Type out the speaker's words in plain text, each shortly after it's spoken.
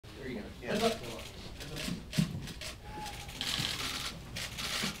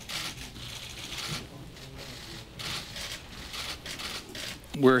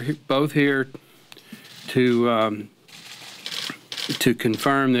we're both here to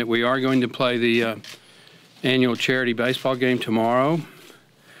confirm that we are going to play the annual charity baseball game tomorrow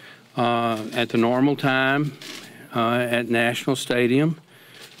at the normal time at National Stadium,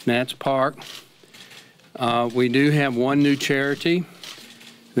 Nats Park. We do have one new charity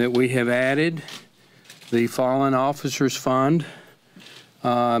that we have added, the Fallen Officers Fund.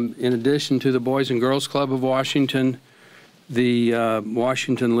 In addition to the Boys and Girls Club of Washington, the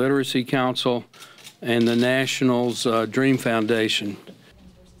Washington Literacy Council, and the Nationals Dream Foundation.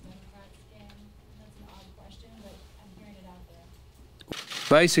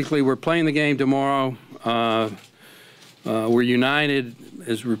 Basically, we're playing the game tomorrow. We're united,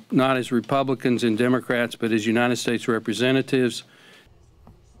 not as Republicans and Democrats, but as United States representatives.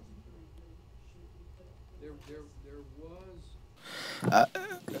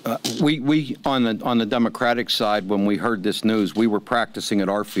 We on the Democratic side, when we heard this news, we were practicing at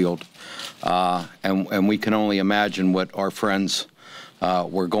our field, and we can only imagine what our friends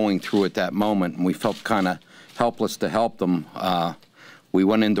were going through at that moment, and we felt kind of helpless to help them. We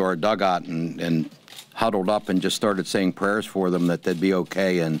went into our dugout and huddled up and just started saying prayers for them, that they'd be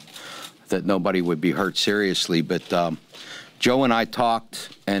okay and that nobody would be hurt seriously. But Joe and I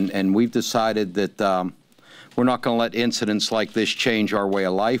talked, and we've decided that we're not going to let incidents like this change our way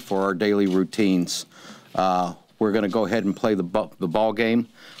of life or our daily routines. We're going to go ahead and play the ball game.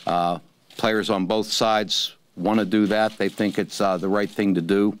 Players on both sides want to do that. They think it's the right thing to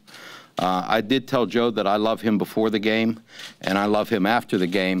do. I did tell Joe that I love him before the game and I love him after the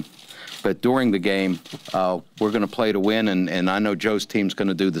game. But during the game, we're going to play to win, and I know Joe's team's going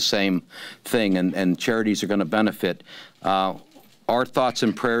to do the same thing, and charities are going to benefit. Our thoughts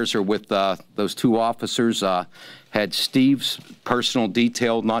and prayers are with those two officers. Had Steve's personal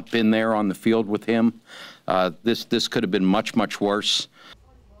detail not been there on the field with him, this could have been much, much worse.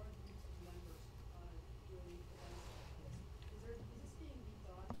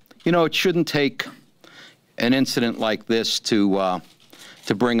 You know, it shouldn't take an incident like this to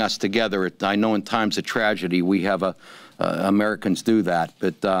bring us together. I know in times of tragedy we have Americans do that,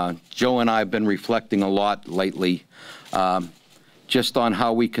 but Joe and I have been reflecting a lot lately just on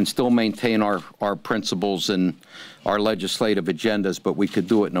how we can still maintain our principles and our legislative agendas, but we could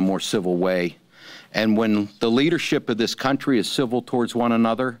do it in a more civil way. And when the leadership of this country is civil towards one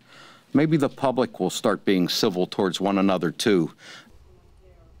another, maybe the public will start being civil towards one another too.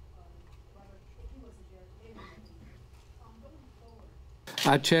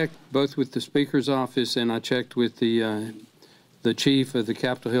 I checked both with the Speaker's office and I checked with the chief of the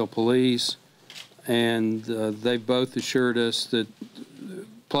Capitol Hill Police, and they both assured us that,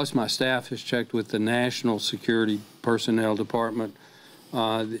 plus my staff has checked with the National Security Personnel Department,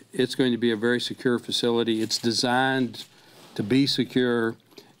 it's going to be a very secure facility. It's designed to be secure,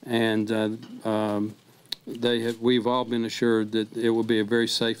 and we've all been assured that it will be a very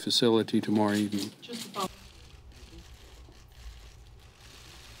safe facility tomorrow evening.